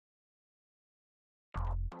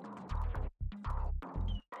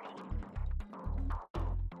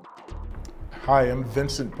Hi, I'm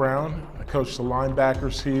Vincent Brown. I coach the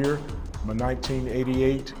linebackers here. I'm a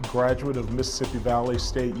 1988 graduate of Mississippi Valley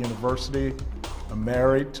State University. I'm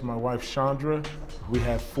married to my wife Chandra. We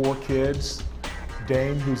have 4 kids.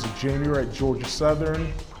 Dane, who's a junior at Georgia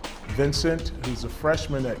Southern. Vincent, who's a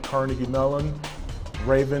freshman at Carnegie Mellon.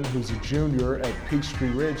 Raven, who's a junior at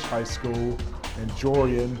Peachtree Ridge High School. And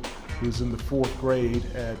Jorian, who's in the 4th grade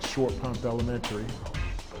at Short Pump Elementary.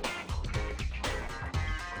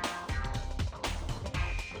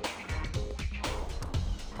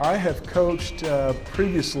 I have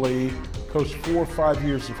previously coached 4 or 5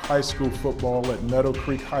 years of high school football at Meadow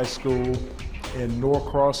Creek High School in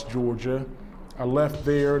Norcross, Georgia. I left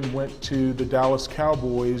there and went to the Dallas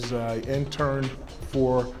Cowboys. I interned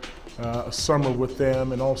for a summer with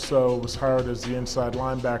them and also was hired as the inside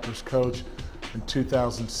linebackers coach in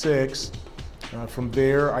 2006. From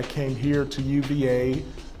there, I came here to UVA.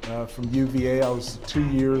 From UVA, I was 2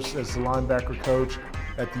 years as the linebacker coach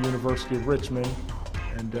at the University of Richmond,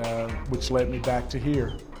 and which led me back to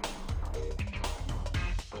here.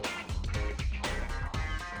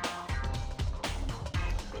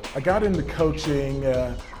 I got into coaching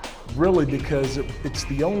really because it's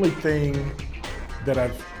the only thing that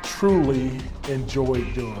I've truly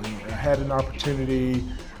enjoyed doing. I had an opportunity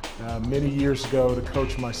many years ago to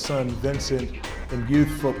coach my son Vincent in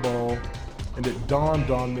youth football, and it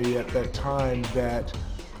dawned on me at that time that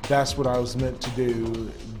that's what I was meant to do.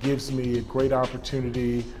 It gives me a great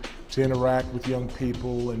opportunity to interact with young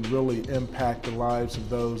people and really impact the lives of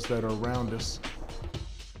those that are around us.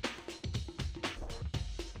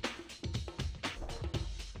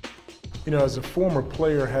 You know, as a former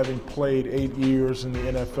player, having played 8 years in the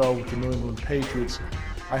NFL with the New England Patriots,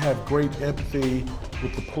 I have great empathy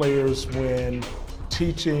with the players when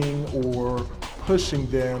teaching or pushing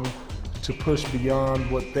them to push beyond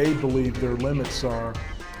what they believe their limits are.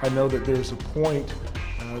 I know that there's a point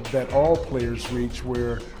that all players reach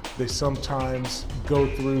where they sometimes go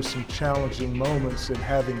through some challenging moments, and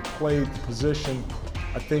having played the position,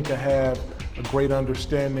 I think I have a great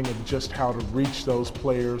understanding of just how to reach those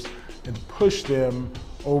players and push them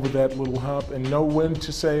over that little hump and know when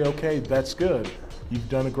to say, okay, that's good, you've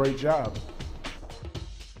done a great job.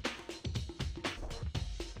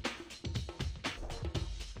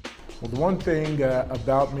 Well, the one thing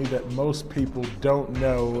about me that most people don't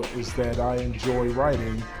know is that I enjoy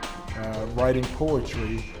writing, writing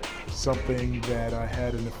poetry, something that I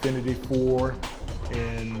had an affinity for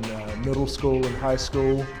in middle school and high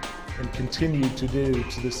school and continue to do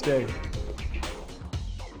to this day.